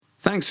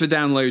Thanks for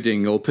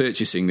downloading or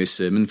purchasing this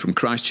sermon from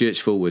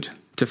Christchurch Fulwood.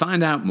 To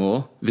find out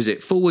more, visit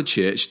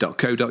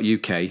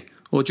fulwoodchurch.co.uk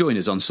or join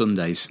us on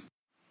Sundays.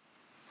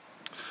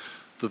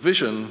 The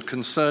vision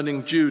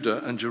concerning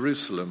Judah and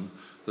Jerusalem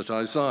that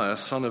Isaiah,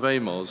 son of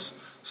Amos,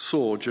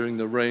 saw during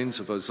the reigns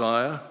of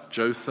Uzziah,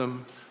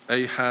 Jotham,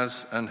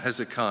 Ahaz, and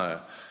Hezekiah,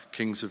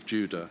 kings of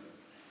Judah.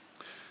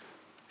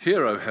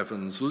 Hear, O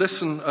heavens,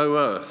 listen, O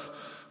earth,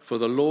 for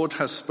the Lord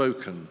has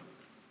spoken.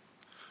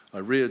 I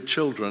reared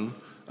children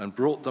and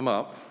brought them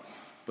up,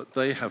 but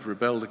they have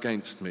rebelled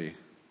against me.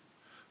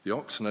 The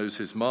ox knows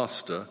his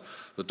master,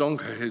 the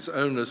donkey his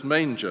owner's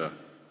manger.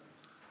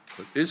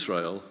 But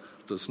Israel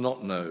does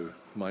not know,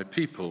 my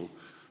people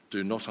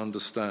do not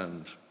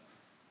understand.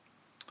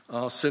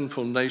 Our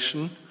sinful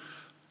nation,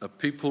 a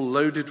people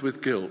loaded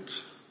with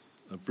guilt,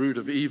 a brood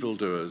of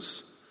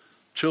evildoers,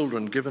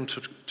 children given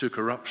to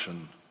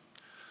corruption.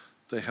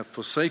 They have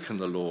forsaken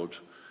the Lord,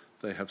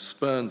 they have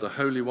spurned the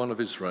Holy One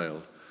of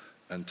Israel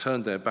and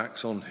turned their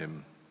backs on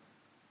him.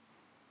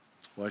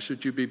 Why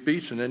should you be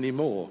beaten any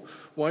more?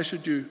 Why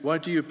do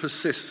you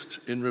persist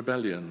in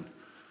rebellion?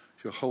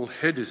 Your whole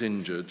head is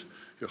injured,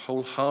 your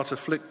whole heart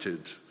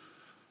afflicted.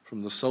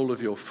 From the sole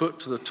of your foot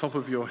to the top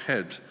of your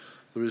head,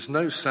 there is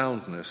no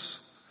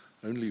soundness,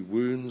 only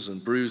wounds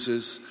and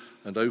bruises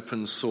and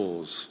open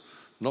sores,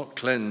 not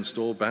cleansed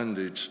or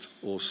bandaged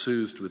or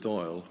soothed with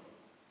oil.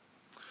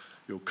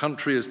 Your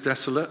country is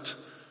desolate,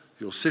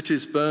 your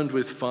cities burned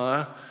with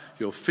fire,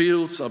 your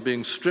fields are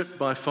being stripped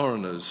by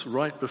foreigners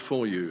right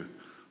before you,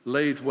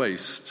 laid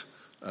waste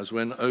as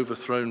when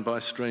overthrown by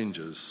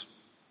strangers.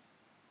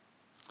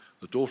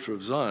 The daughter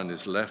of Zion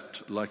is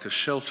left like a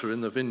shelter in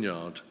the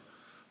vineyard,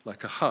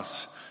 like a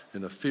hut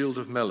in a field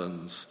of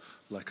melons,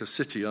 like a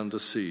city under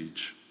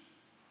siege.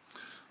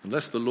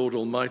 Unless the Lord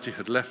Almighty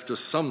had left us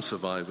some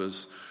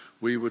survivors,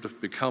 we would have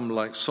become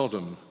like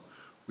Sodom,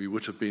 we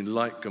would have been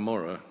like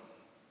Gomorrah.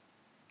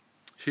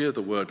 Hear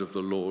the word of the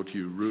Lord,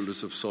 you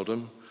rulers of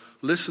Sodom.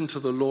 Listen to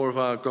the law of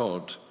our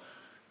God,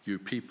 you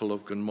people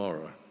of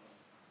Gomorrah.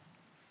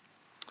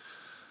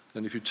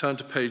 And if you turn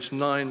to page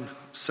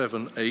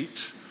 978,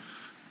 it's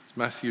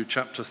Matthew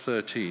chapter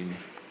 13.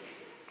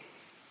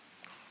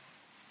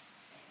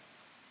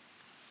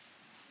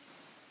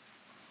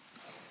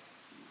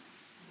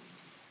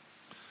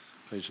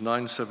 Page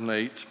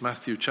 978,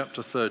 Matthew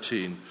chapter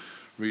 13,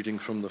 reading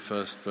from the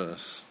first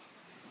verse.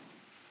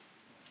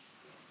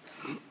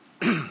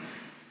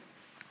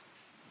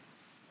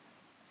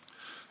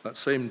 That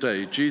same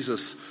day,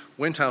 Jesus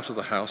went out of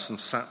the house and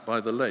sat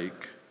by the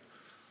lake.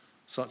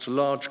 Such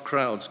large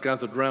crowds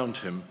gathered round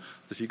him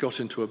that he got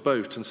into a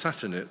boat and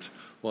sat in it,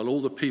 while all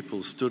the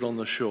people stood on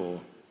the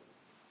shore.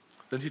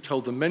 Then he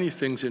told them many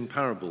things in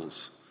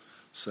parables,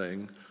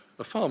 saying,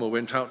 a farmer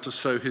went out to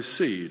sow his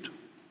seed.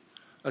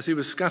 As he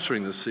was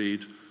scattering the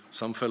seed,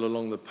 some fell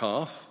along the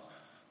path,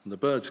 and the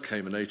birds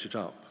came and ate it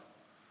up.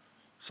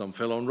 Some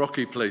fell on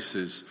rocky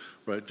places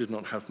where it did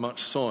not have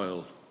much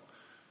soil.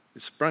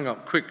 It sprang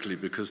up quickly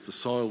because the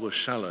soil was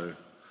shallow,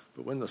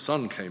 but when the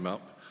sun came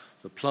up,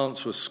 the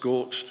plants were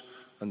scorched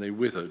and they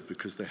withered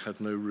because they had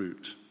no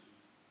root.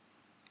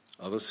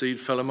 Other seed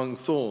fell among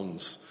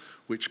thorns,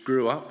 which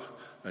grew up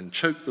and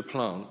choked the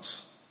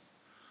plants.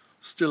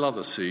 Still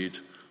other seed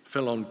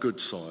fell on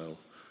good soil,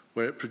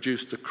 where it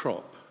produced a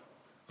crop,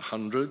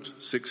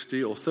 100,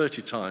 60, or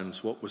 30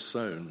 times what was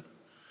sown.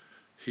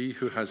 He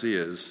who has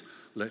ears,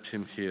 let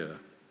him hear.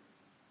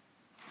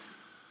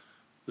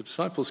 The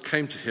disciples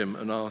came to him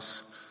and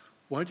asked,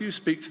 why do you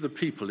speak to the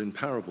people in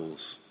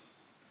parables?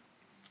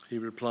 He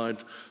replied,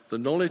 the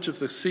knowledge of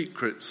the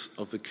secrets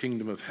of the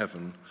kingdom of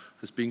heaven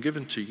has been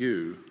given to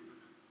you,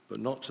 but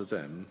not to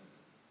them.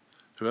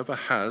 Whoever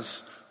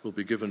has will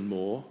be given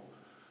more,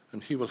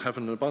 and he will have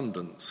an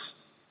abundance.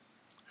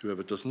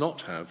 Whoever does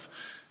not have,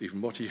 even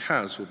what he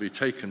has will be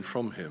taken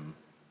from him.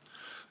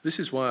 This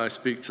is why I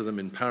speak to them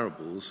in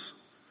parables.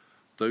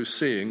 Though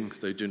seeing,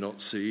 they do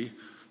not see.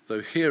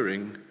 Though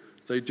hearing,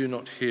 they do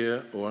not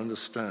hear or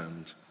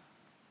understand.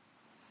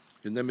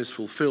 In them is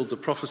fulfilled the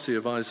prophecy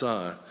of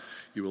Isaiah.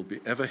 You will be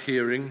ever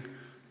hearing,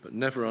 but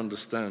never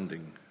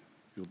understanding.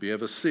 You'll be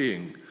ever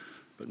seeing,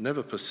 but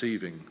never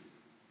perceiving.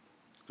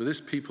 For this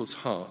people's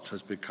heart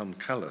has become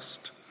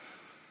calloused.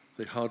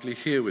 They hardly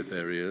hear with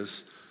their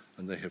ears,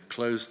 and they have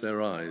closed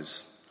their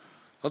eyes.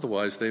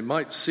 Otherwise they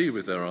might see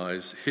with their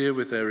eyes, hear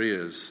with their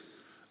ears,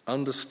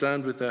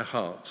 understand with their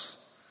hearts,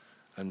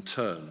 and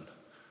turn,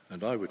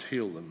 and I would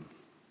heal them.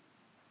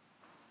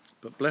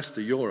 But blessed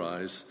are your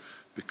eyes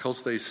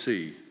because they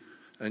see,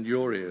 and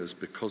your ears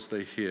because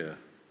they hear.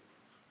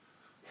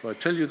 For I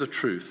tell you the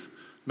truth,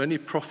 many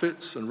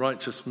prophets and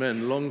righteous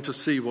men longed to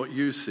see what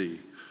you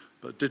see,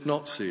 but did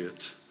not see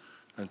it,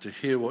 and to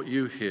hear what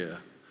you hear,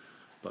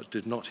 but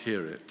did not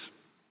hear it.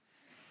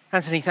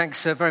 Anthony,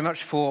 thanks very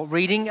much for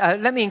reading.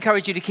 Let me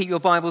encourage you to keep your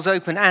Bibles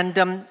open, and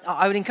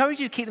I would encourage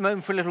you to keep them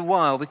open for a little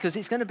while, because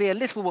it's going to be a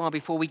little while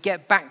before we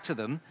get back to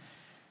them,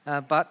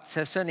 but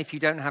certainly if you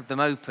don't have them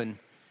open,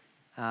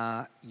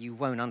 you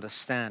won't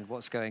understand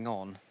what's going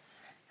on.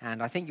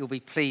 And I think you'll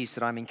be pleased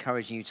that I'm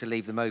encouraging you to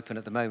leave them open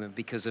at the moment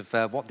because of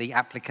what the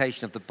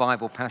application of the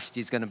Bible passage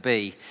is going to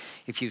be.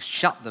 If you've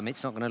shut them,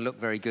 it's not going to look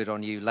very good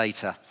on you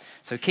later.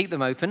 So keep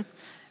them open.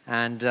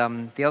 And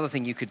the other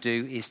thing you could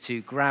do is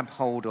to grab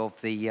hold of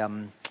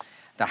the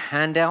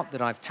handout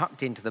that I've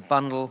tucked into the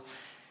bundle.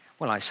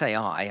 Well,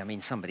 I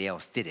mean somebody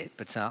else did it,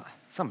 but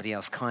somebody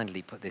else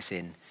kindly put this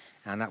in,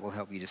 and that will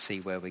help you to see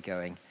where we're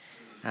going.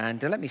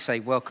 And let me say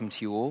welcome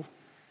to you all.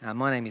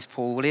 My name is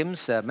Paul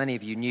Williams. Many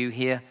of you new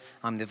here.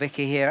 I'm the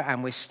vicar here,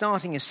 and we're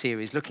starting a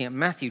series looking at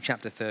Matthew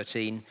chapter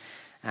 13,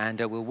 and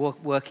we're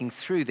working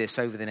through this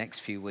over the next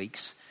few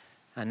weeks.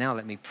 And now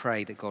let me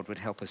pray that God would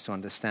help us to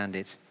understand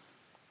it.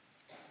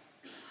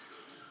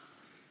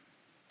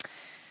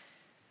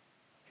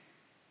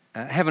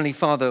 Heavenly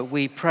Father,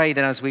 we pray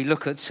that as we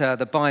look at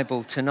the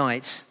Bible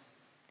tonight,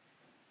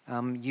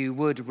 you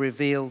would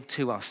reveal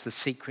to us the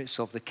secrets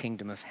of the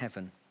kingdom of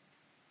heaven.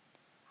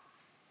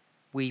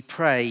 We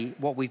pray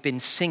what we've been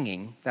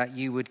singing, that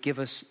you would give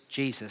us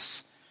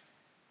Jesus,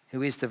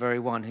 who is the very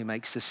one who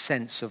makes the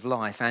sense of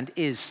life and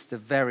is the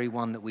very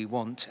one that we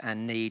want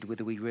and need,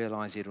 whether we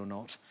realize it or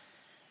not.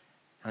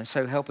 And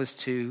so help us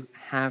to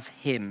have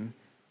him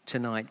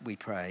tonight, we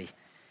pray,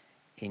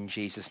 in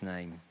Jesus'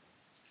 name.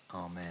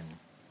 Amen.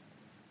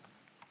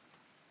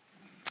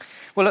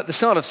 Well, at the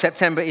start of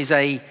September is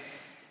a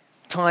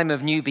time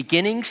of new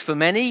beginnings for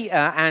many,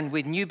 and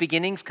with new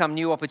beginnings come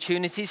new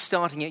opportunities.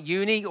 Starting at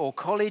uni or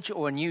college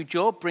or a new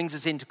job brings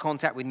us into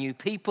contact with new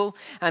people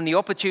and the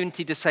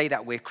opportunity to say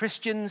that we're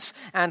Christians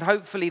and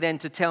hopefully then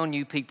to tell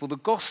new people the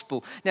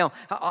gospel. Now,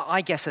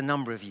 I guess a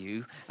number of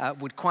you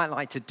would quite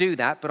like to do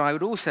that, but I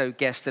would also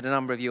guess that a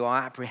number of you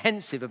are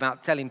apprehensive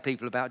about telling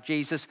people about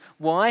Jesus.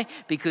 Why?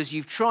 Because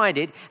you've tried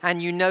it and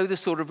you know the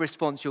sort of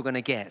response you're going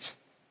to get.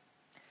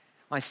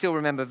 I still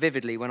remember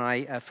vividly when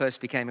I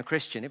first became a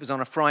Christian. It was on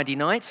a Friday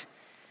night.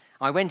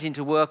 I went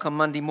into work on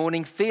Monday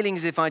morning feeling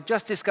as if I'd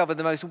just discovered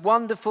the most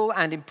wonderful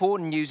and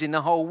important news in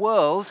the whole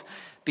world,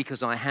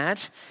 because I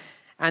had.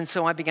 And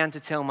so I began to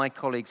tell my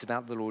colleagues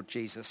about the Lord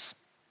Jesus.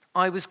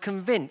 I was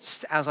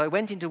convinced as I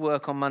went into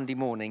work on Monday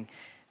morning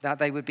that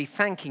they would be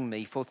thanking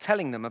me for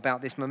telling them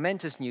about this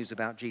momentous news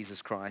about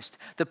Jesus Christ,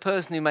 the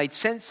person who made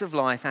sense of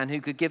life and who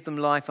could give them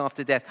life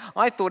after death.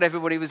 I thought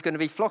everybody was going to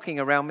be flocking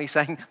around me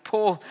saying,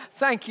 "Paul,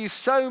 thank you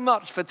so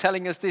much for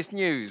telling us this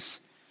news."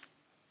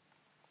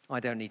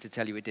 I don't need to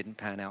tell you it didn't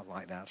pan out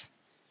like that.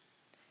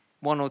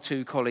 One or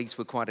two colleagues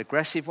were quite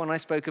aggressive when I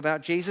spoke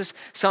about Jesus.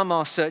 Some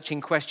asked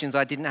searching questions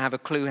I didn't have a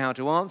clue how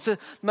to answer.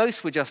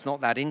 Most were just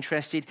not that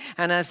interested.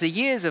 And as the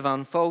years have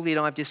unfolded,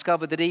 I've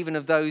discovered that even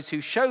of those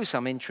who show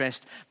some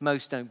interest,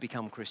 most don't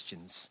become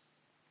Christians.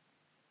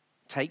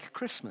 Take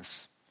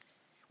Christmas.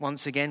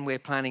 Once again, we're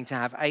planning to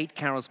have 8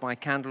 carols by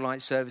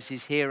candlelight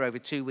services here over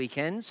 2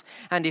 weekends.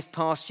 And if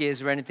past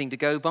years are anything to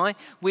go by,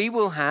 we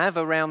will have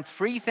around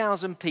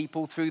 3,000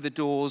 people through the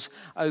doors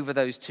over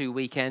those 2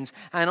 weekends.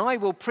 And I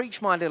will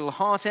preach my little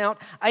heart out.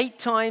 8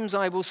 times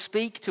I will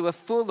speak to a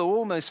full or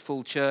almost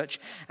full church.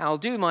 I'll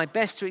do my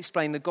best to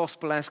explain the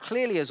gospel as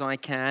clearly as I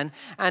can.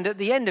 And at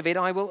the end of it,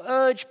 I will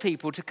urge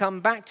people to come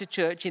back to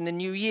church in the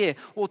new year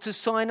or to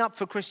sign up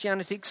for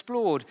Christianity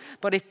Explored.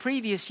 But if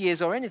previous years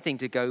are anything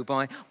to go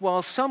by,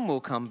 while some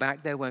will come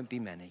back, there won't be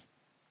many.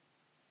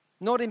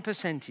 Not in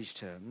percentage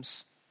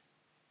terms.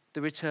 The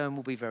return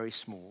will be very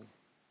small.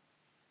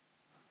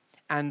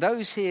 And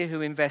those here who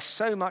invest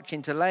so much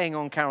into laying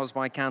on carols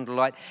by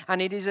candlelight,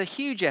 and it is a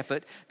huge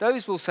effort,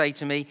 those will say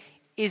to me,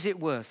 "Is it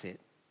worth it?"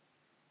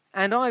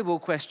 And I will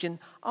question,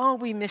 are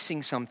we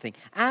missing something?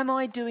 Am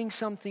I doing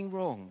something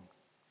wrong?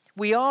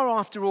 We are,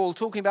 after all,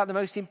 talking about the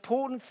most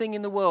important thing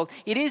in the world.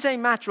 It is a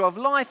matter of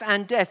life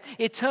and death,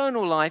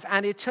 eternal life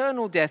and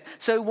eternal death.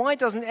 So why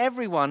doesn't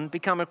everyone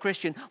become a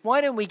Christian?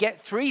 Why don't we get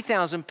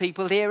 3,000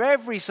 people here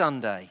every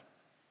Sunday?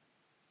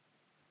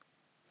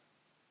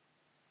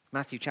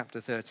 Matthew chapter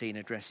 13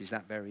 addresses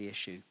that very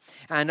issue.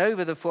 And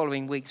over the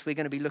following weeks, we're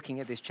going to be looking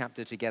at this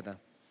chapter together.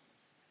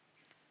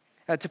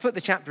 To put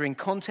the chapter in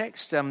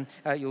context,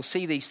 you'll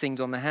see these things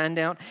on the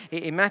handout.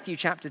 In Matthew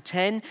chapter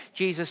 10,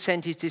 Jesus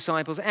sent his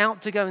disciples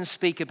out to go and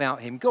speak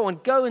about him. Go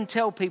and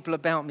tell people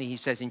about me, he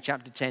says in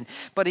chapter 10.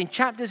 But in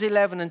chapters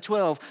 11 and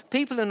 12,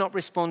 people are not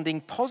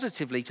responding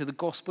positively to the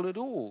gospel at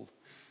all.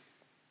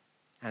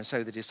 And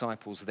so the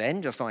disciples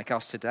then, just like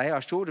us today,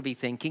 are sure to be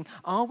thinking,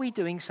 are we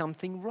doing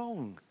something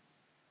wrong?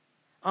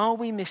 Are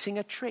we missing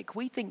a trick?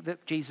 We think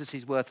that Jesus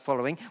is worth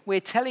following. We're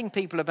telling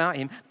people about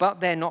him, but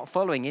they're not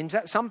following him.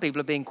 Some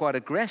people are being quite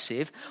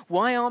aggressive.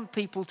 Why aren't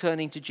people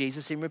turning to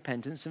Jesus in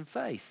repentance and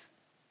faith?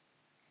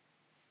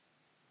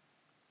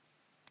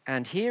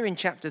 And here in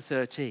chapter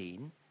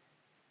 13,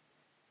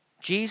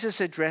 Jesus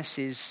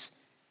addresses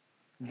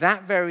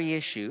that very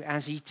issue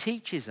as he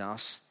teaches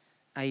us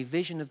a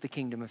vision of the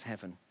kingdom of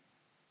heaven.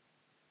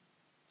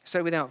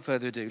 So without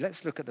further ado,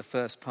 let's look at the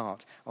first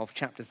part of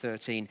chapter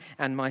 13.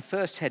 And my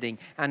first heading,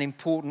 an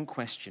important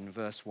question,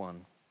 verse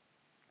 1.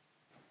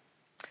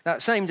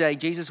 That same day,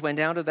 Jesus went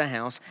out of the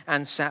house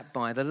and sat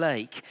by the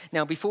lake.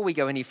 Now, before we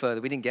go any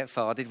further, we didn't get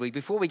far, did we?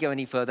 Before we go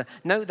any further,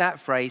 note that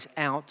phrase,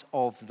 out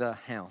of the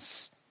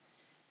house.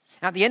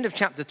 At the end of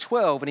chapter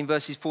 12 and in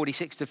verses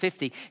 46 to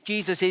 50,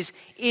 Jesus is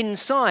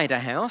inside a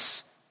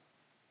house.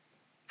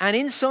 And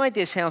inside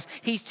this house,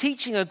 he's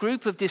teaching a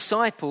group of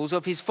disciples,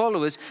 of his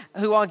followers,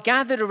 who are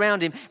gathered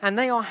around him, and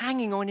they are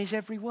hanging on his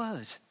every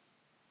word.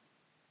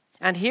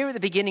 And here at the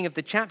beginning of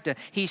the chapter,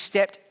 he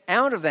stepped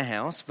out of the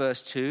house,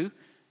 verse 2,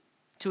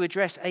 to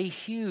address a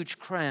huge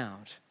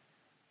crowd.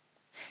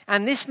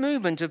 And this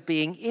movement of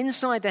being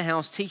inside the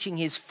house teaching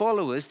his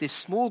followers, this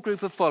small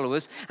group of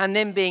followers, and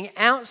then being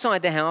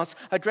outside the house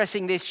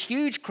addressing this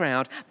huge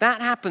crowd,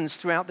 that happens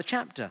throughout the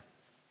chapter.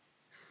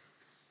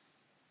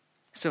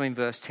 So in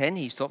verse 10,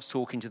 he stops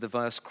talking to the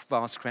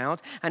vast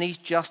crowd and he's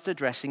just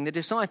addressing the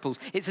disciples.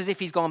 It's as if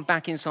he's gone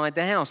back inside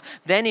the house.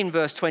 Then in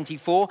verse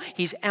 24,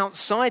 he's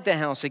outside the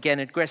house again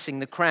addressing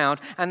the crowd,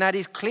 and that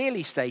is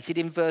clearly stated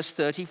in verse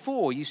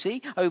 34. You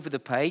see, over the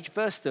page,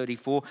 verse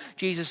 34,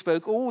 Jesus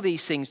spoke all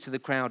these things to the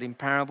crowd in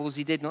parables.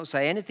 He did not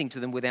say anything to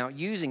them without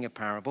using a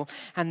parable.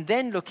 And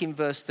then look in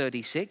verse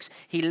 36,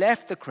 he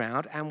left the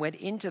crowd and went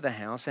into the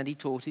house and he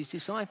taught his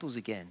disciples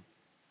again.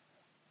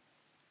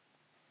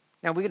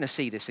 Now, we're going to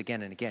see this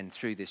again and again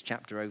through this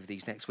chapter over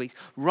these next weeks.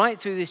 Right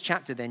through this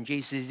chapter, then,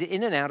 Jesus is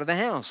in and out of the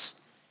house.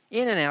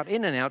 In and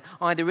out,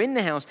 either in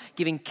the house,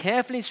 giving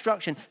careful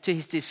instruction to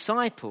his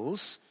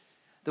disciples,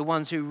 the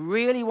ones who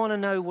really want to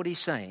know what he's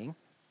saying,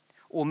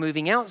 or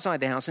moving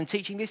outside the house and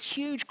teaching this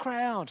huge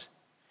crowd.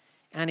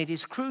 And it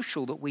is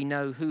crucial that we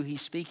know who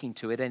he's speaking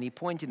to at any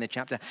point in the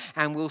chapter,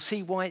 and we'll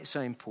see why it's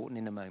so important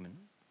in a moment.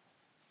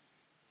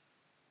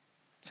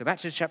 So back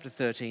to chapter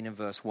 13 and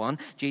verse 1.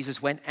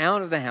 Jesus went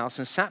out of the house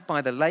and sat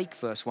by the lake,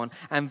 verse 1.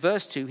 And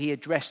verse 2, he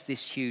addressed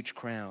this huge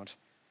crowd.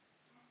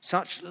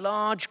 Such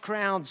large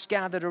crowds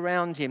gathered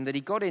around him that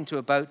he got into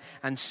a boat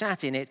and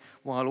sat in it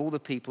while all the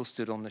people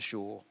stood on the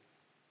shore.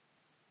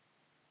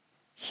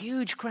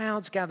 Huge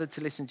crowds gathered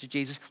to listen to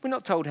Jesus. We're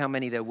not told how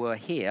many there were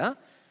here,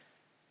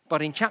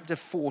 but in chapter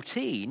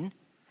 14,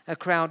 a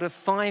crowd of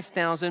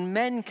 5,000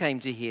 men came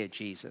to hear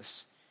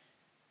Jesus.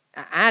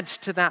 Add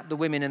to that the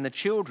women and the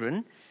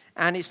children,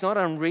 and it's not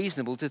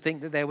unreasonable to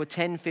think that there were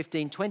 10,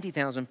 15,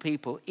 20,000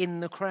 people in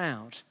the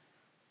crowd.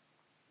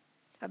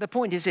 The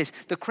point is this: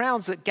 the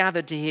crowds that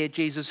gathered to hear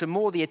Jesus are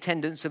more the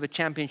attendance of a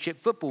championship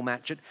football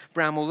match at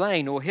Bramall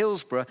Lane or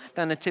Hillsborough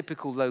than a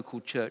typical local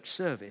church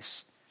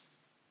service.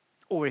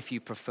 Or if you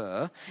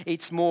prefer,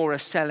 it's more a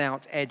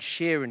sellout Ed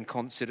Sheeran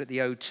concert at the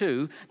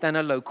O2 than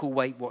a local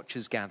Weight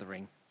Watchers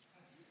gathering.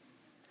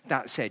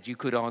 That said, you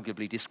could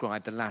arguably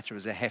describe the latter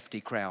as a hefty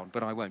crowd,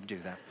 but I won't do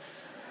that.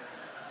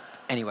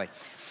 Anyway.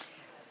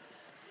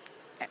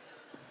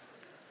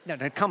 No,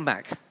 come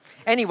back.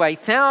 Anyway,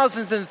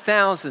 thousands and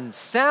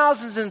thousands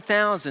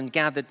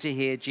gathered to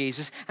hear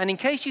Jesus. And in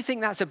case you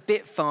think that's a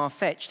bit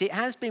far-fetched, it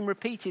has been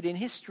repeated in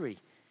history.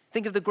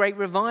 Think of the great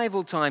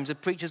revival times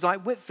of preachers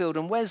like Whitefield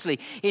and Wesley.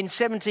 In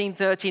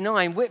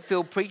 1739,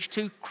 Whitefield preached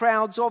to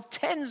crowds of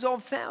tens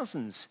of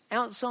thousands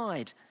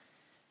outside.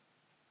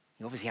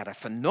 He obviously had a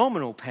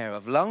phenomenal pair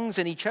of lungs,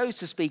 and he chose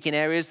to speak in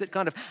areas that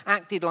kind of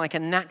acted like a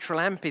natural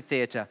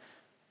amphitheatre.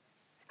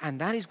 And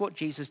that is what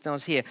Jesus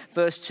does here.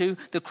 Verse 2,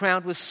 the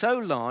crowd was so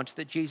large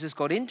that Jesus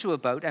got into a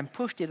boat and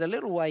pushed it a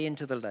little way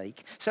into the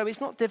lake. So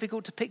it's not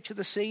difficult to picture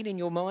the scene in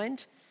your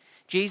mind.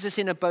 Jesus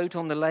in a boat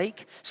on the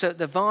lake so that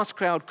the vast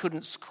crowd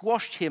couldn't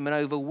squash him and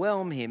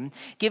overwhelm him,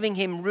 giving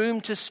him room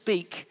to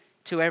speak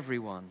to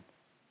everyone.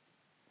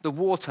 The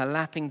water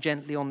lapping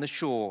gently on the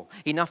shore,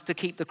 enough to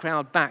keep the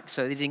crowd back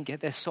so they didn't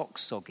get their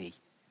socks soggy.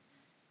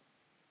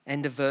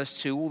 End of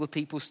verse 2, all the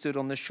people stood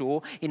on the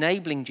shore,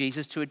 enabling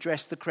Jesus to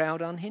address the crowd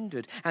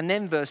unhindered. And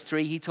then verse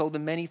 3, he told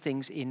them many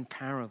things in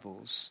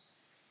parables.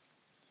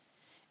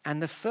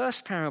 And the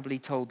first parable he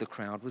told the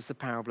crowd was the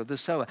parable of the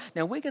sower.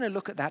 Now, we're going to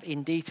look at that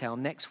in detail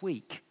next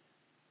week.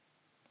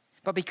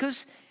 But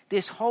because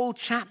this whole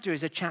chapter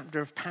is a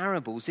chapter of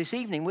parables, this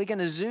evening we're going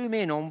to zoom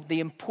in on the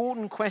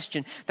important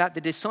question that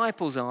the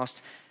disciples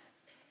asked,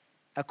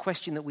 a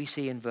question that we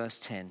see in verse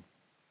 10.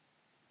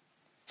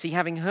 See,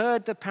 having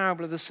heard the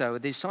parable of the sower,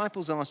 the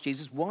disciples asked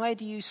Jesus, why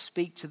do you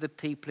speak to the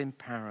people in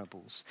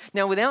parables?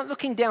 Now, without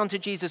looking down to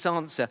Jesus'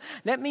 answer,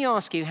 let me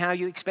ask you how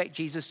you expect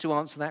Jesus to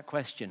answer that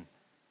question.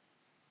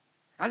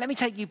 Let me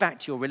take you back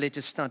to your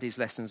religious studies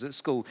lessons at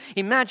school.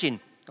 Imagine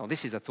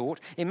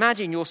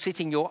you're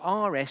sitting your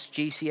RS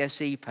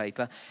GCSE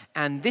paper,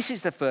 and this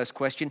is the first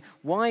question: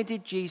 why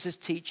did Jesus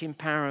teach in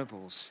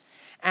parables?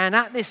 And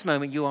at this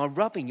moment, you are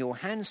rubbing your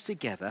hands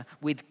together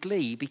with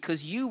glee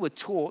because you were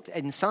taught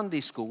in Sunday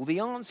school the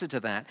answer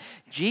to that.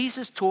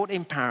 Jesus taught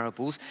in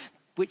parables,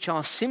 which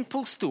are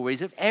simple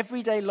stories of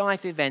everyday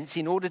life events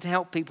in order to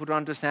help people to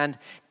understand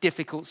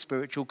difficult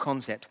spiritual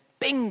concepts.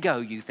 Bingo,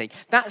 you think.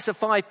 That's a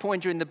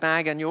 5-pointer in the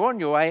bag and you're on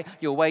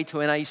your way to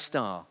an A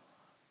star.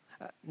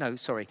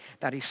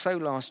 That is so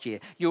last year.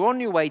 You're on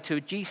your way to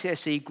a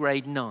GCSE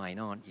grade 9,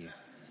 aren't you?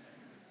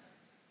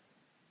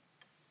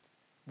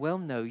 Well,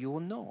 no, you're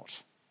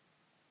not.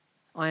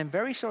 I am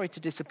very sorry to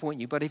disappoint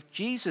you, but if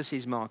Jesus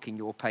is marking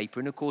your paper,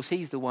 and of course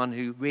he's the one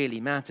who really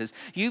matters,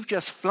 you've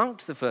just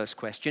flunked the first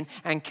question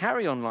and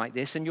carry on like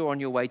this and you're on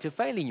your way to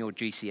failing your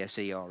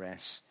GCSE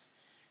RS.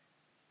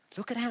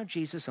 Look at how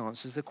Jesus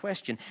answers the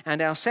question.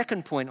 And our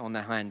second point on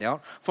the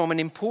handout, from an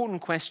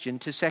important question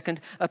to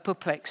second, a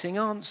perplexing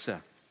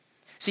answer.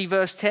 See,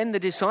 verse 10, the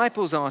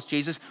disciples asked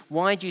Jesus,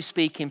 "Why do you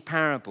speak in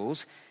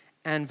parables?"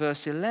 And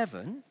verse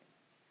 11,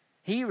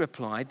 he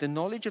replied, "The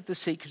knowledge of the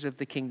secrets of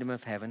the kingdom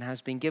of heaven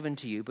has been given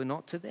to you, but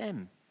not to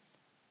them."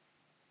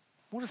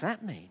 What does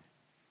that mean?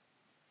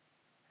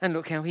 And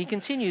look how he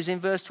continues in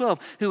verse 12.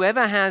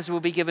 "Whoever has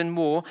will be given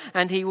more,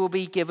 and he will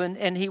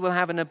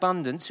have an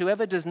abundance.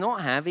 Whoever does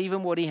not have,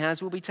 even what he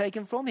has will be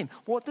taken from him."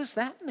 What does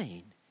that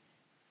mean?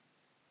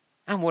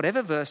 And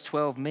whatever verse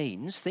 12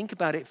 means, think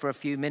about it for a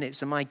few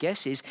minutes, and my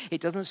guess is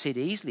it doesn't sit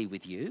easily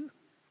with you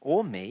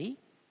or me.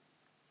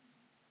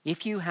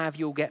 If you have,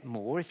 you'll get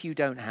more. If you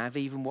don't have,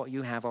 even what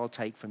you have, I'll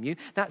take from you.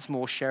 That's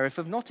more Sheriff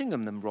of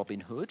Nottingham than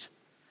Robin Hood.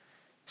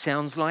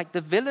 Sounds like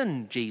the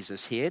villain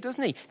Jesus here,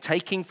 doesn't he?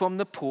 Taking from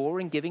the poor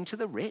and giving to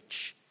the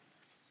rich.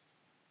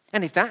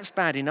 And if that's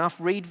bad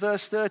enough, read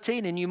verse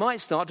 13 and you might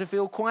start to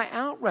feel quite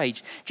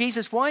outraged.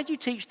 "Jesus, why do you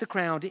teach the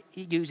crowd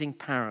using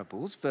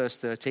parables?" Verse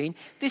 13,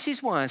 "This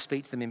is why I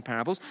speak to them in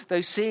parables. Though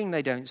seeing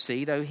they don't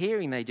see, though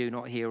hearing they do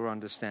not hear or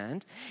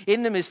understand.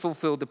 In them is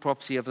fulfilled the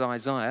prophecy of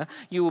Isaiah.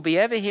 You will be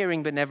ever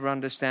hearing but never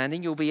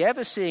understanding. You'll be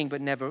ever seeing but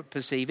never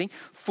perceiving.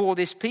 For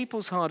this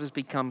people's heart has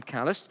become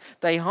calloused.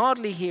 They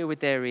hardly hear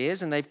with their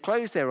ears and they've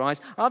closed their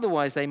eyes.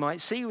 Otherwise they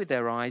might see with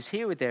their eyes,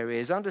 hear with their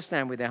ears,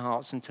 understand with their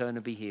hearts and turn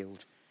and be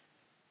healed."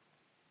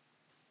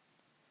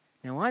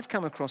 Now, I've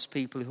come across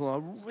people who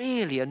are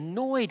really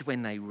annoyed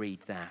when they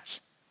read that.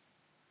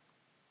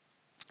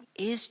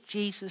 Is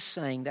Jesus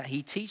saying that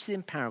he teaches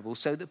in parables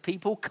so that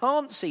people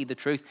can't see the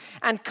truth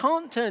and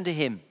can't turn to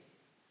him?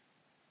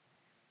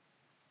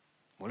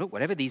 Well, look,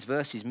 whatever these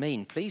verses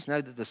mean, please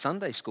know that the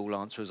Sunday school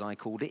answer, as I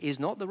called it, is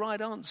not the right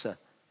answer.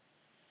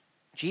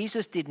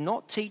 Jesus did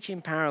not teach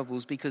in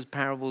parables because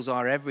parables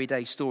are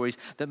everyday stories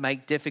that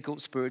make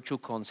difficult spiritual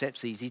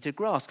concepts easy to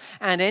grasp.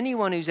 And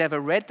anyone who's ever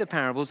read the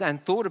parables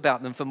and thought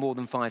about them for more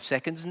than 5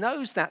 seconds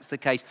knows that's the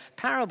case.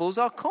 Parables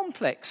are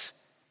complex.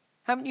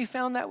 Haven't you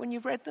found that when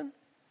you've read them?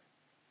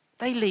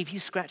 They leave you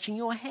scratching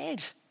your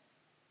head.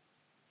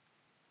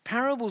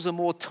 Parables are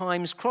more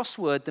Times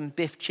crossword than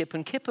Biff, Chip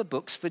and Kipper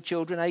books for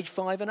children aged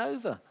 5 and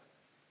over.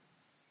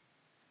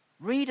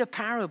 Read a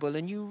parable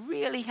and you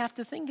really have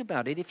to think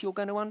about it if you're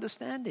going to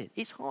understand it.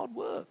 It's hard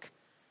work.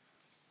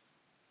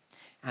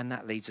 And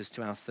that leads us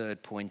to our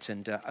third point,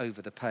 and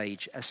over the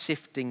page, a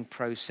sifting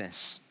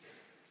process.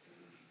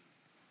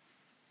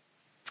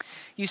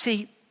 You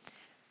see,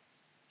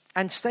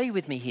 and stay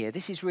with me here,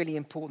 this is really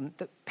important,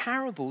 that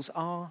parables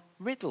are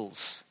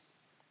riddles.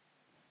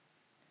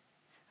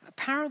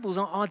 Parables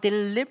are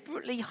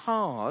deliberately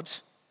hard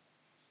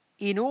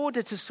in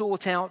order to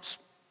sort out,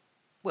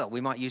 well,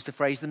 we might use the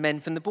phrase the men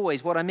from the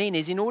boys. What I mean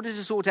is in order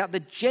to sort out the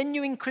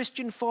genuine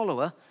Christian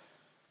follower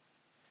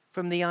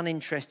from the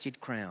uninterested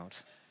crowd.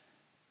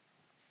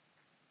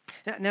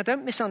 Now,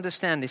 don't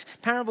misunderstand this.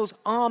 Parables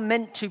are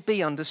meant to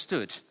be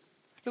understood.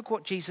 Look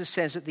what Jesus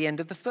says at the end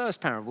of the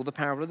first parable, the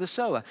parable of the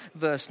sower.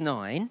 Verse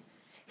 9,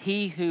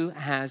 "He who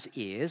has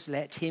ears,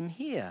 let him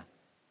hear."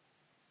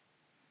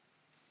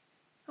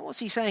 And what's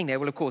he saying there?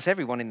 Well, of course,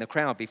 everyone in the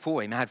crowd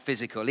before him had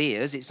physical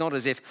ears. It's not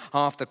as if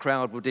half the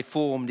crowd were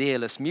deformed,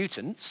 earless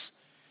mutants.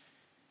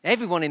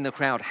 Everyone in the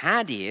crowd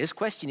had ears.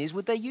 Question is,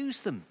 would they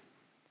use them?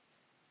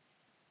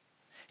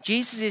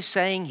 Jesus is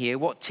saying here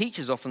what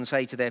teachers often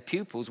say to their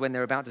pupils when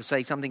they're about to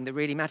say something that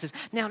really matters.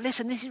 Now,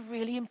 listen, this is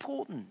really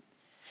important.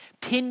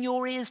 Pin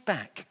your ears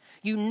back.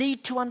 You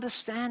need to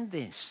understand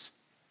this.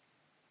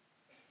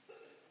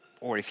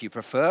 Or if you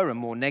prefer, and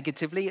more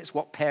negatively, it's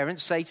what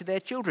parents say to their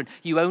children.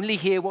 You only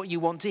hear what you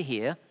want to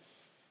hear.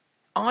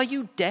 Are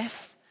you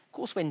deaf? Of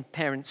course, when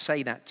parents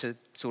say that to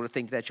sort of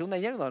thing to their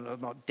children, they know they're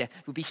not deaf.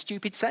 It would be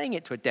stupid saying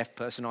it to a deaf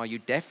person. Are you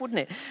deaf,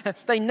 wouldn't it?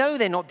 They know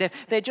they're not deaf.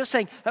 They're just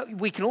saying,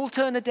 we can all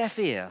turn a deaf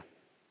ear.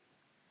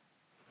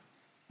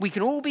 We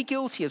can all be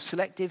guilty of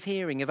selective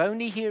hearing, of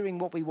only hearing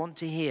what we want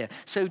to hear.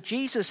 So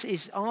Jesus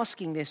is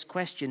asking this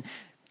question,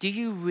 do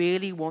you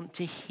really want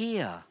to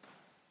hear?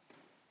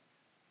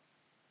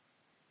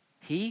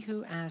 He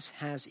who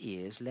has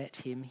ears, let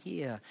him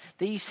hear.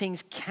 These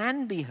things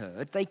can be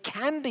heard, they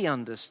can be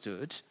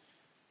understood,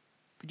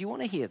 but do you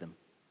want to hear them?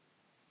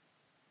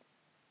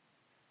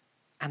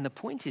 And the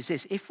point is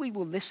this, if we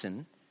will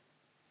listen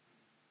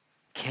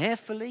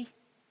carefully,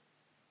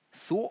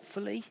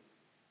 thoughtfully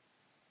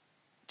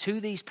to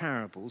these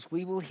parables,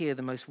 we will hear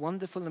the most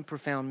wonderful and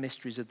profound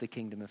mysteries of the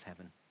kingdom of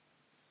heaven.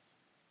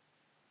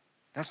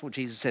 That's what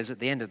Jesus says at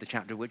the end of the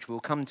chapter, which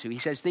we'll come to. He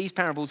says, these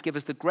parables give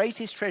us the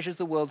greatest treasures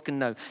the world can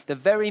know, the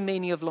very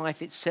meaning of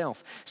life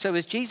itself. So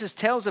as Jesus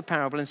tells a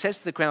parable and says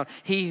to the crowd,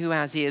 he who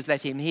has ears,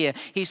 let him hear,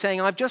 he's saying,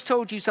 I've just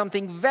told you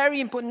something very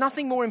important,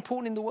 nothing more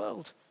important in the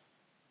world.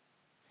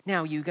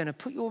 Now, you're going to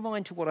put your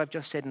mind to what I've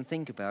just said and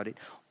think about it,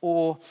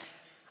 or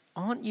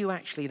aren't you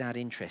actually that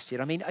interested?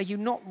 I mean, are you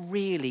not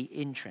really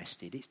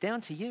interested? It's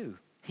down to you.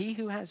 He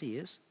who has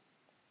ears.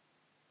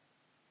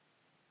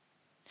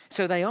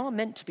 So they are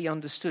meant to be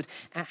understood.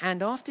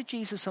 And after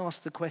Jesus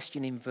asked the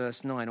question in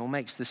verse 9, or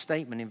makes the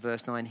statement in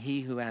verse 9,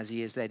 he who has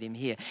ears, let him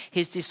hear,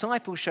 his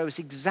disciples show us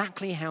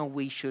exactly how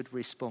we should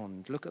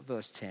respond. Look at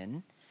verse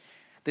 10.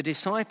 The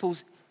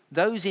disciples,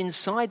 those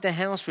inside the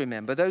house,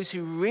 remember, those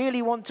who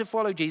really want to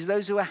follow Jesus,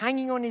 those who are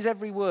hanging on his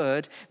every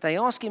word, they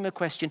ask him a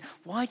question,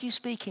 why do you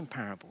speak in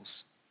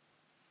parables?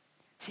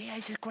 See,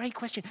 it's a great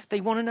question. They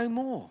want to know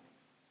more.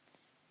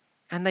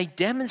 And they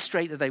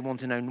demonstrate that they want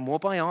to know more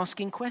by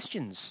asking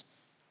questions.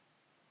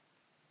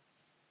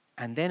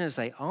 And then as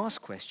they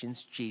ask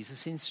questions,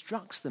 Jesus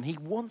instructs them. He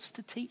wants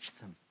to teach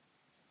them.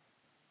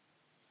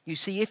 You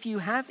see, if you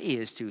have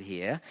ears to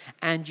hear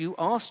and you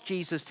ask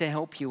Jesus to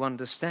help you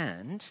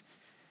understand,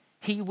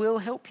 he will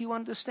help you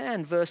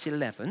understand. Verse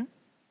 11,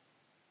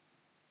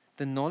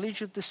 the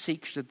knowledge of the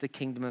secrets of the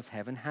kingdom of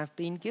heaven have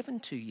been given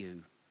to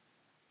you.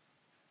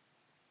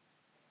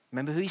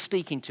 Remember who he's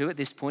speaking to at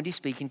this point? He's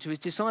speaking to his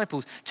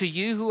disciples. To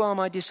you who are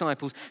my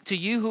disciples, to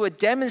you who are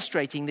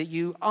demonstrating that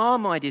you are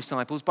my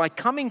disciples by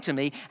coming to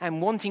me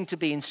and wanting to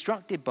be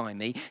instructed by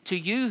me, to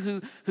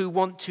you who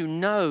want to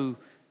know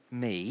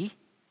me,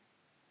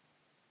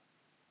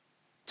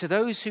 to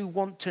those who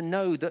want to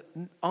know that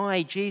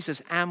I, Jesus,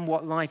 am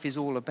what life is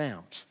all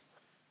about.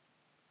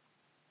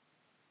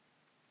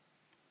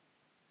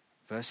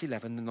 Verse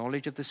 11, the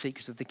knowledge of the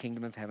secrets of the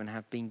kingdom of heaven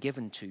have been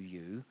given to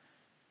you,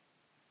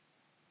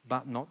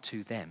 but not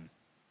to them.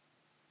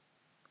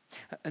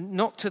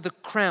 Not to the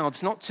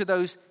crowds, not to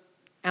those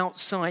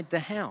outside the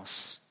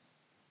house.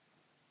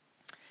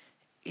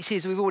 You see,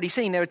 as we've already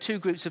seen, there are two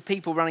groups of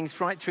people running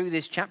right through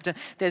this chapter.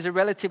 There's a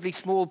relatively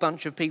small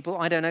bunch of people,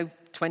 I don't know,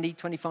 20,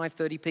 25,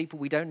 30 people,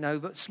 we don't know,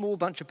 but small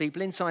bunch of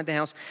people inside the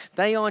house.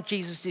 They are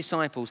Jesus'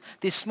 disciples.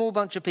 This small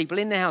bunch of people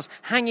in the house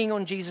hanging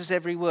on Jesus'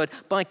 every word.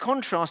 By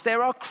contrast,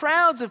 there are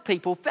crowds of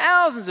people,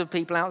 thousands of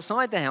people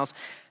outside the house.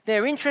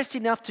 They're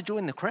interested enough to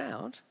join the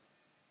crowd.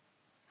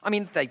 I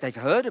mean, they've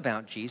heard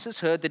about Jesus,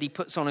 heard that he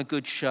puts on a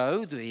good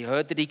show,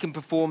 heard that he can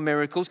perform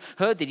miracles,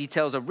 heard that he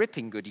tells a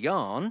ripping good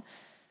yarn.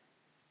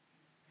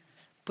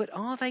 But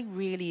are they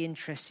really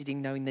interested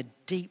in knowing the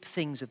deep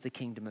things of the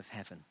kingdom of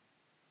heaven?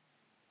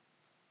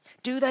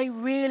 Do they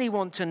really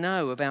want to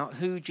know about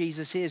who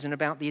Jesus is and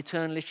about the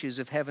eternal issues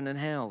of heaven and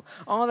hell?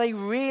 Are they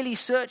really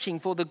searching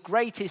for the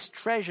greatest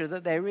treasure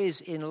that there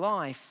is in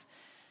life?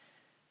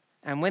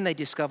 And when they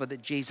discover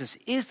that Jesus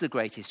is the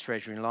greatest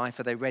treasure in life,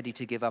 are they ready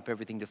to give up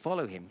everything to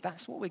follow him?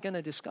 That's what we're going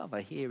to discover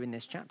here in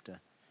this chapter.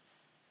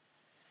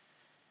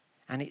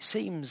 And it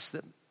seems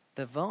that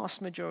the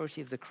vast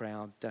majority of the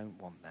crowd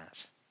don't want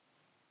that.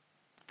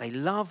 They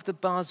love the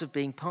buzz of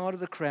being part of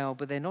the crowd,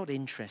 but they're not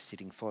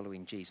interested in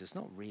following Jesus,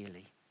 not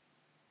really.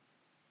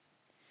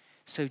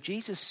 So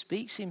Jesus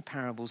speaks in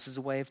parables as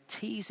a way of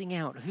teasing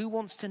out who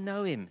wants to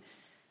know him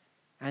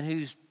and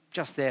who's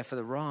just there for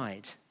the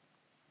ride.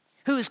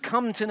 Who has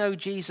come to know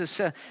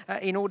Jesus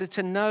in order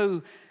to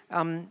know,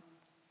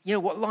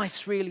 what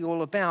life's really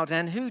all about,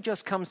 and who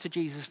just comes to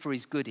Jesus for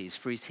his goodies,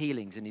 for his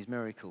healings and his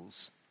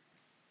miracles.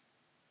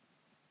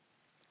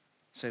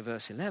 So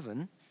verse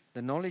 11,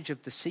 the knowledge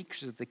of the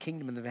secrets of the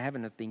kingdom of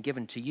heaven have been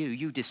given to you,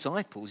 you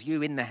disciples,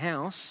 you in the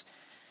house,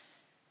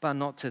 but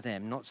not to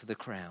them, not to the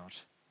crowd.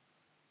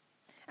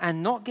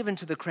 And not given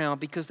to the crowd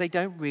because they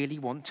don't really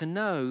want to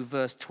know.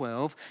 Verse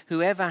 12,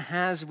 whoever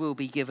has will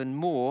be given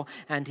more,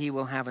 and he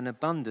will have an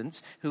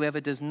abundance. Whoever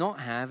does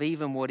not have,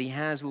 even what he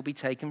has will be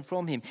taken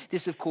from him.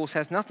 This, of course,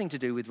 has nothing to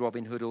do with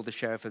Robin Hood or the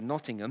Sheriff of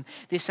Nottingham.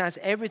 This has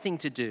everything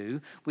to do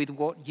with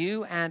what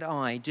you and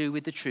I do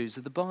with the truths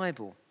of the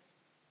Bible.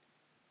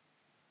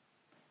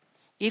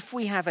 If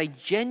we have a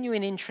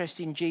genuine interest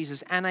in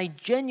Jesus and a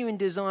genuine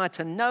desire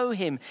to know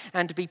him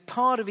and to be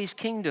part of his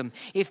kingdom,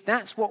 if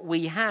that's what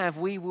we have,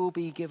 we will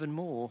be given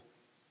more.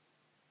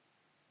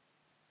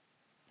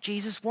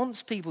 Jesus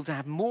wants people to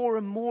have more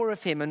and more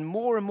of him and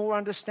more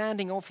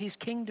understanding of his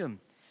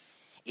kingdom.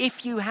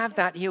 If you have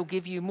that, he'll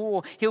give you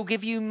more. He'll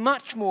give you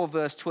much more,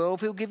 verse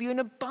 12. He'll give you an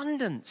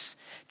abundance.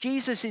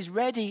 Jesus is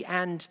ready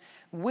and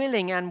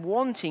willing and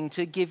wanting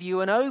to give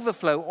you an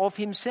overflow of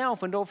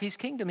himself and of his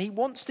kingdom. He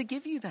wants to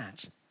give you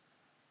that.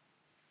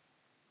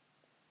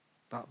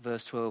 But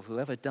verse 12,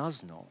 whoever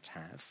does not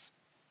have,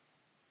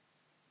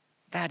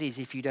 that is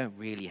if you don't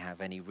really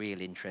have any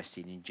real interest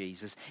in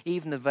Jesus,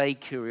 even the vague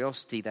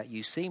curiosity that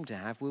you seem to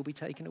have will be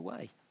taken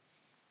away.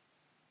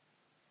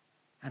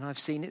 And I've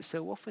seen it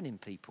so often in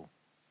people.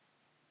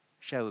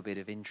 Show a bit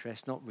of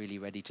interest, not really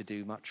ready to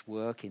do much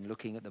work in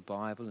looking at the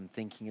Bible and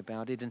thinking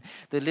about it, and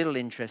the little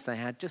interest they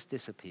had just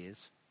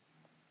disappears.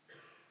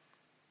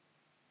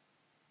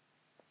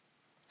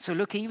 So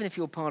look, even if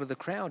you're part of the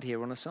crowd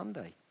here on a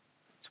Sunday,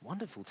 it's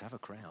wonderful to have a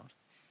crowd.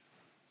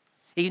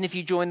 Even if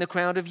you join the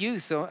crowd of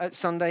youth at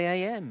Sunday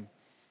AM,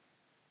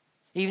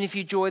 even if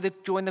you join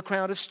the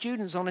crowd of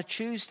students on a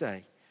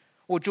Tuesday,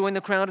 or join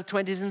the crowd of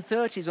 20s and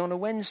 30s on a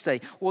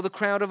Wednesday, or the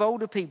crowd of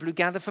older people who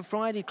gather for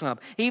Friday Club,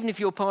 even if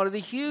you're part of the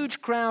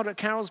huge crowd at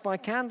Carols by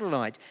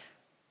Candlelight,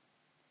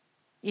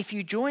 if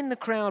you join the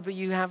crowd but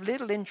you have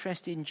little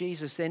interest in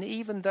Jesus, then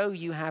even though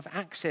you have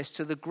access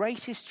to the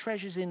greatest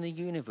treasures in the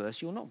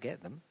universe, you'll not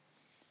get them.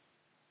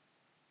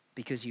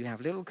 Because you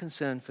have little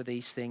concern for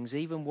these things,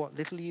 even what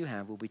little you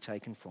have will be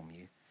taken from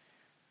you.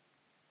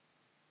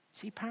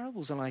 See,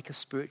 parables are like a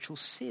spiritual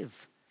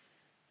sieve.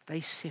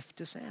 They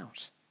sift us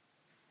out.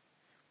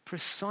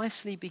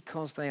 Precisely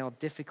because they are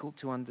difficult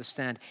to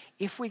understand.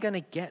 If we're going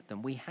to get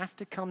them, we have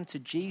to come to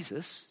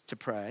Jesus to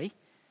pray,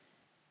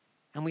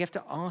 and we have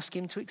to ask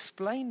him to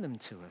explain them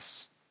to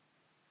us.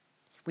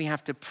 We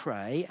have to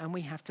pray, and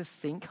we have to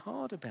think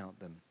hard about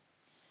them.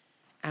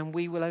 And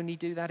we will only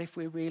do that if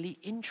we're really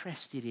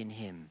interested in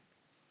him.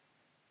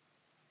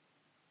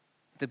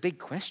 The big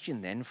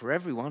question then for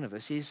every one of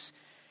us is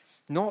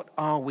not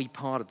are we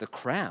part of the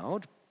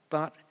crowd,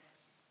 but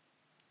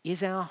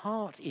is our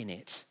heart in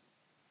it?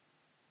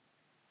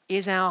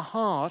 Is our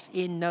heart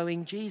in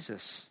knowing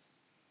Jesus?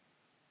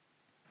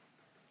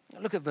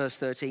 Look at verse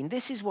 13.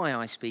 This is why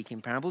I speak in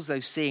parables.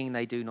 Though seeing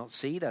they do not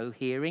see, though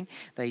hearing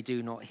they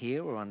do not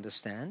hear or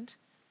understand.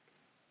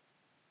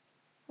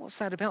 What's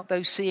that about?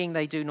 Though seeing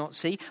they do not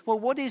see? Well,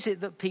 what is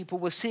it that people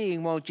were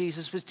seeing while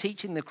Jesus was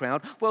teaching the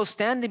crowd? Well,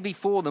 standing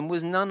before them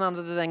was none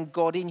other than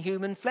God in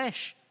human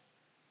flesh.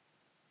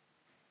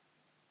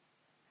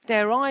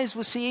 Their eyes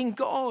were seeing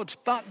God,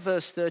 but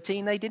verse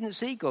 13, they didn't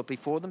see God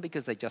before them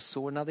because they just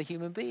saw another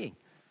human being.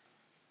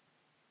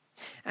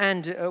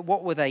 And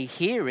what were they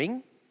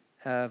hearing?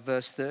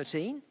 Verse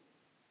 13.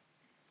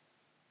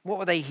 What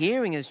were they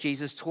hearing as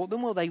Jesus taught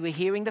them? Well, they were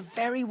hearing the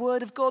very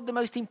word of God, the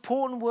most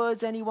important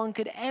words anyone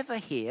could ever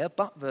hear.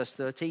 But, verse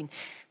 13,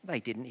 they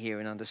didn't hear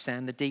and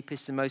understand the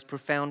deepest and most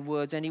profound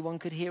words anyone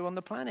could hear on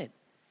the planet.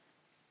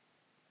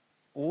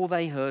 All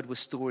they heard were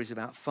stories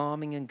about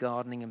farming and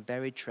gardening and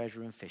buried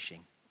treasure and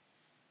fishing.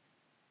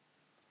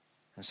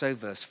 And so,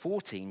 verse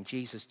 14,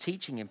 Jesus'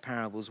 teaching in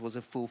parables was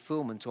a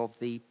fulfillment of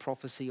the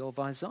prophecy of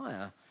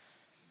Isaiah.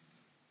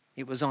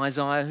 It was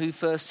Isaiah who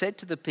first said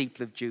to the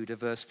people of Judah,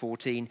 verse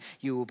 14,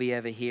 you will be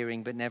ever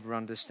hearing but never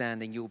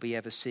understanding. You will be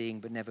ever seeing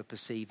but never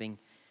perceiving.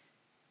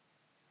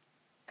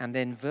 And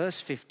then verse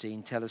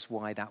 15 tells us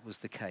why that was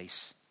the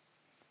case.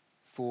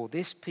 For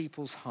this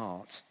people's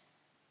heart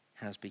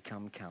has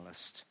become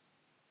calloused.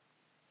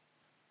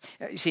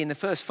 You see, in the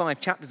first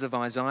 5 chapters of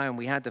Isaiah, and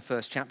we had the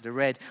first chapter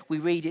read, we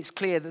read it's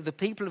clear that the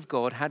people of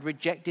God had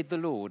rejected the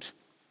Lord.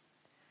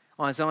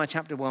 Isaiah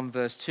chapter 1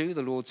 verse 2,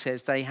 the Lord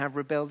says, they have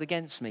rebelled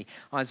against me.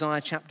 Isaiah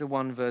chapter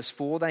 1 verse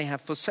 4, they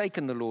have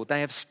forsaken the Lord.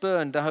 They have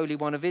spurned the Holy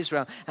One of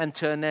Israel and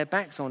turned their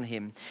backs on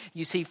him.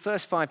 You see,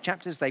 first 5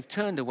 chapters, they've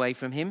turned away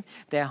from him.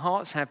 Their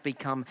hearts have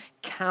become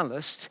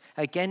calloused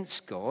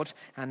against God.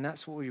 And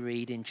that's what we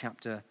read in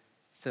chapter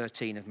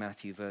 13 of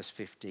Matthew verse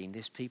 15.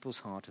 This people's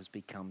heart has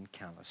become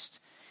calloused.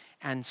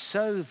 And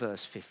so,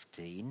 verse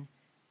 15,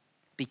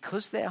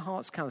 because their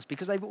heart's calloused,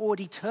 because they've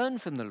already turned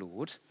from the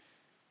Lord,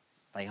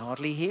 they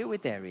hardly hear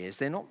with their ears.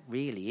 They're not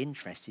really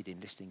interested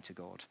in listening to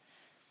God.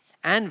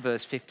 And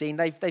verse 15,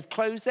 they've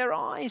closed their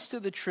eyes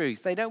to the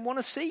truth. They don't want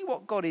to see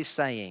what God is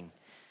saying.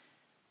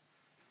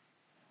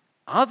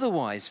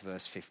 Otherwise,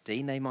 verse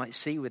 15, they might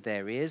see with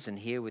their ears and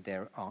hear with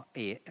their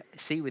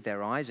see with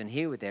their eyes and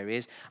hear with their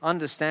ears,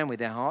 understand with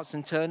their hearts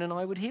and turn and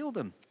I would heal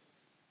them.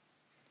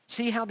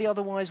 See how the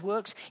otherwise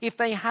works? If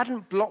they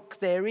hadn't blocked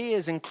their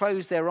ears and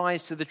closed their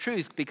eyes to the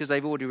truth because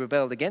they've already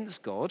rebelled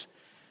against God,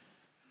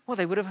 well,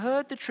 they would have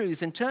heard the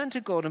truth and turned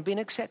to God and been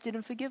accepted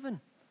and forgiven.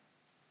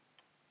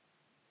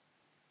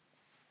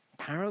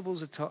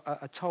 Parables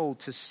are told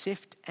to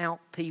sift out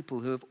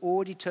people who have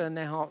already turned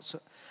their hearts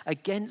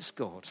against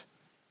God.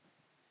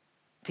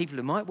 People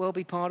who might well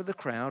be part of the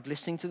crowd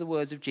listening to the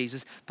words of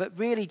Jesus, but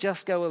really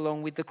just go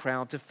along with the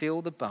crowd to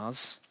feel the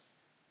buzz,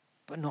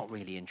 but not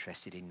really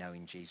interested in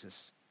knowing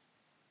Jesus.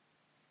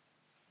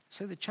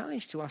 So the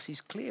challenge to us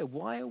is clear.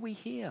 Why are we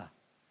here?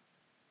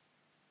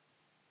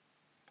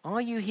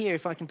 Are you here,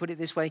 if I can put it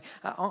this way,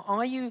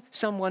 are you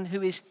someone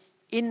who is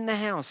in the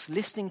house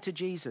listening to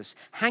Jesus,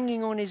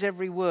 hanging on his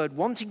every word,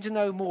 wanting to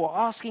know more,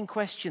 asking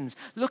questions,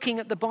 looking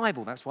at the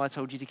Bible? That's why I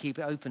told you to keep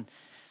it open.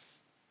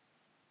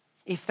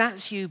 If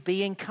that's you,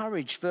 be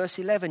encouraged. Verse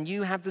 11,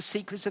 you have the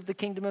secrets of the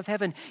kingdom of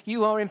heaven.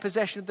 You are in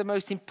possession of the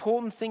most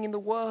important thing in the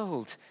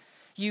world.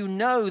 You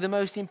know the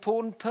most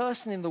important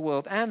person in the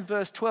world. And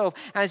verse 12,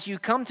 as you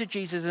come to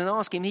Jesus and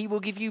ask him, he will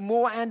give you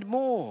more and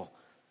more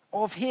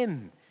of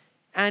him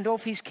and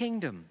of his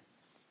kingdom.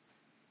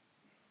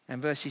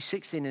 And verses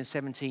 16 and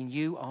 17,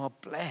 you are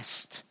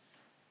blessed.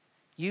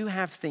 You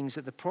have things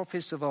that the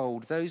prophets of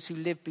old, those who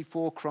lived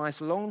before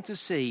Christ, longed to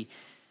see.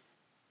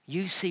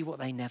 You see what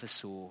they never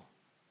saw.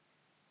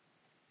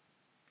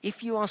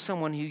 If you are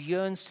someone who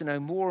yearns to know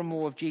more and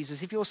more of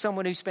Jesus, if you're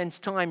someone who spends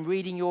time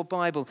reading your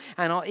Bible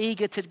and are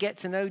eager to get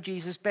to know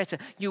Jesus better,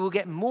 you will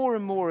get more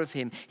and more of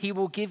him. He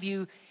will give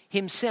you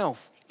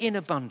himself in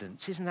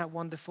abundance. Isn't that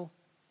wonderful?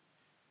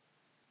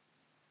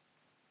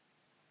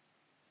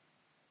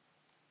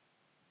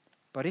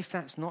 But if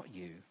that's not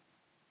you,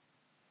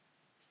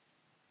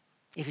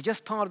 if you're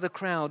just part of the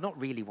crowd, not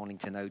really wanting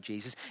to know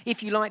Jesus,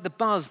 if you like the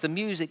buzz, the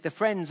music, the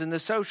friends and the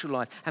social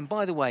life, and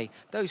by the way,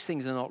 those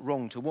things are not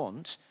wrong to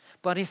want,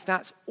 but if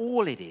that's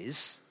all it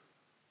is,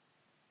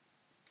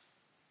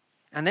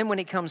 And then when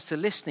it comes to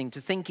listening,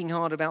 to thinking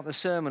hard about the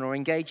sermon or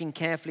engaging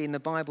carefully in the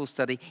Bible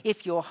study,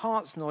 if your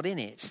heart's not in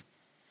it,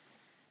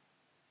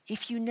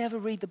 if you never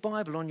read the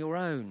Bible on your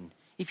own,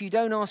 if you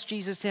don't ask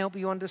Jesus to help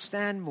you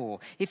understand more,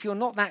 if you're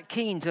not that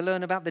keen to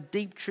learn about the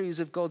deep truths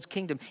of God's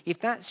kingdom, if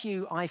that's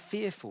you, I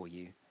fear for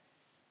you.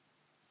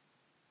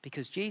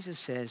 Because Jesus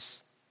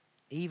says,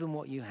 even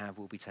what you have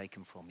will be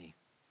taken from you.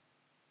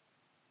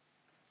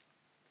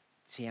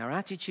 See, our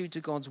attitude to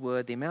God's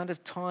word, the amount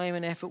of time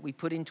and effort we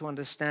put into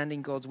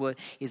understanding God's word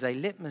is a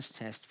litmus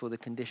test for the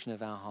condition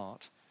of our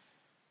heart.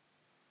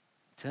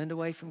 Turned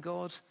away from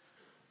God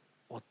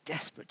or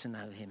desperate to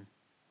know him?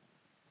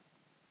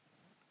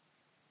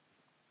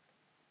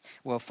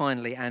 Well,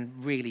 finally, and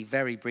really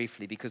very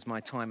briefly, because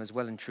my time has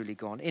well and truly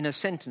gone, in a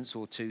sentence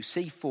or two,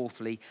 see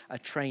fourthly, a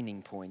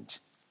training point.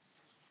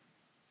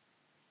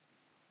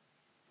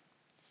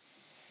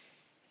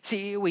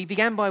 See, we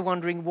began by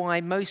wondering why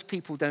most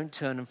people don't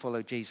turn and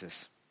follow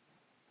Jesus.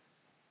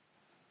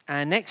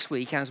 And next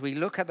week, as we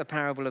look at the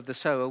parable of the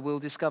sower, we'll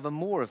discover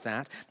more of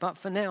that. But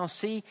for now,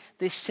 see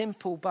this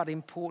simple but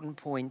important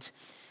point.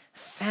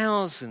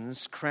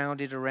 Thousands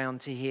crowded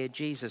around to hear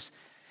Jesus.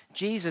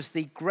 Jesus,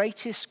 the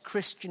greatest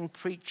Christian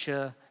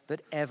preacher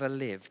that ever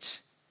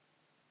lived.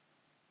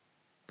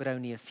 But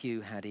only a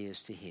few had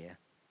ears to hear.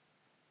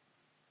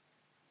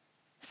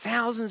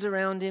 Thousands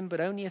around him, but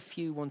only a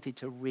few wanted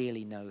to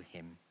really know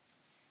him.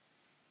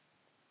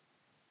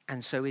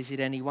 And so is it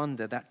any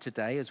wonder that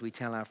today, as we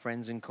tell our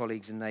friends and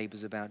colleagues and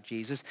neighbours about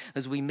Jesus,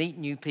 as we meet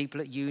new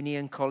people at uni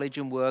and college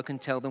and work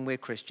and tell them we're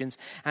Christians,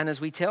 and as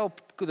we tell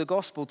the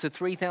gospel to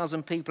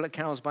 3,000 people at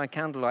Carols by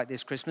Candlelight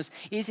this Christmas,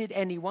 is it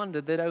any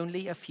wonder that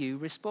only a few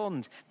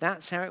respond?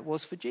 That's how it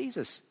was for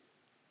Jesus.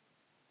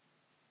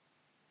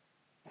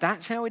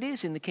 That's how it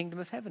is in the kingdom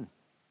of heaven.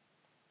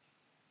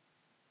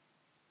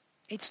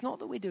 It's not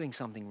that we're doing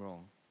something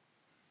wrong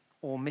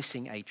or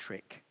missing a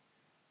trick.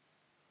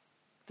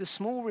 The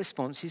small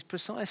response is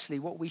precisely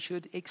what we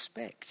should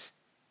expect.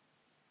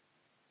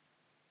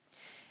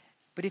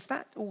 But if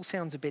that all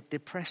sounds a bit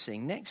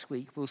depressing, next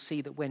week we'll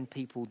see that when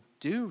people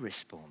do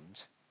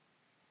respond,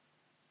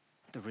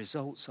 the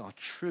results are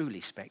truly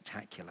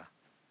spectacular.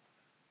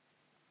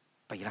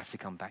 But you'll have to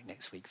come back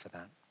next week for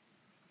that.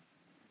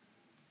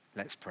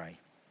 Let's pray.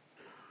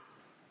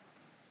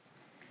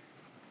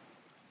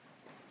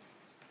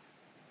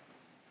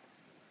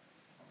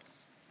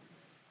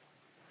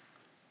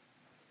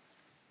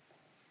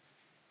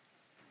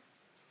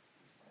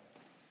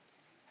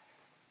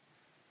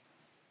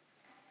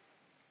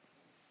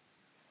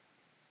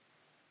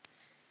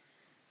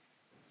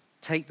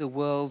 Take the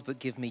world, but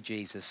give me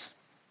Jesus.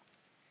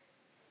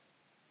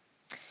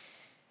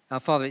 Our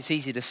Father, it's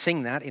easy to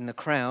sing that in the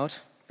crowd,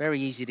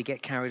 very easy to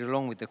get carried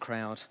along with the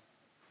crowd.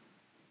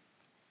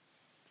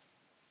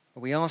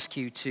 But we ask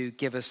you to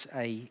give us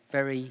a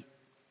very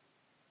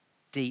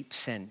deep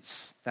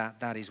sense that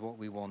that is what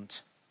we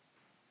want.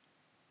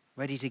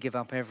 Ready to give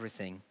up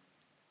everything,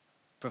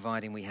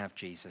 providing we have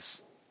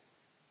Jesus.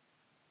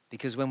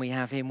 Because when we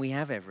have him, we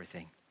have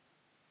everything.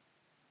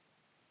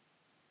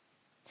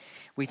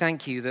 We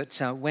thank you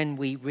that when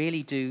we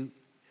really do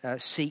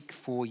seek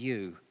for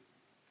you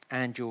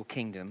and your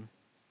kingdom,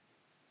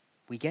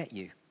 we get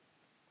you.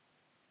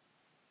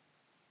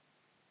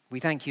 We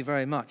thank you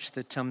very much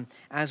that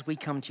as we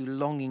come to you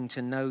longing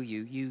to know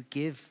you, you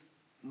give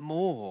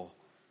more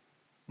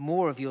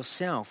of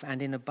yourself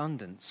and in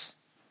abundance.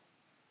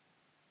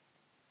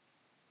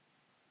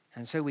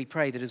 And so we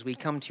pray that as we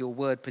come to your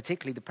word,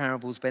 particularly the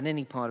parables, but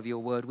any part of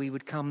your word, we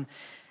would come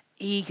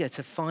eager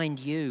to find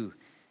you.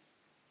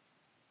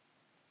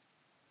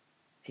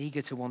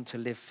 Eager to want to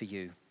live for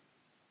you.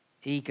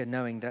 Eager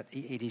knowing that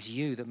it is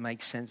you that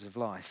makes sense of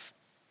life.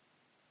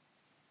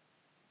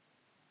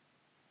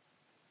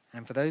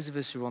 And for those of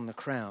us who are in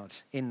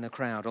the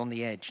crowd, on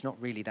the edge, not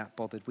really that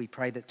bothered, we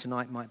pray that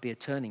tonight might be a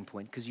turning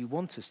point because you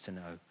want us to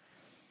know.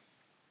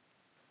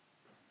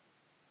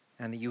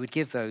 And that you would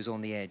give those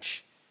on the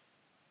edge,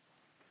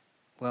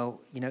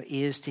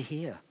 ears to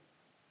hear.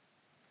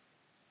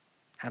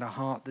 And a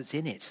heart that's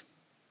in it.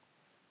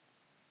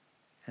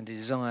 And a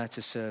desire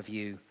to serve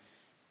you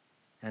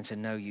and to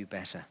know you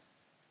better.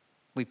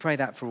 We pray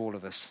that for all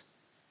of us.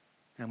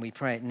 And we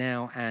pray it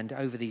now and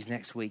over these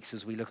next weeks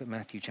as we look at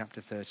Matthew chapter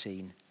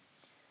 13.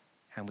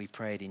 And we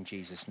pray it in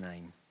Jesus'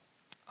 name.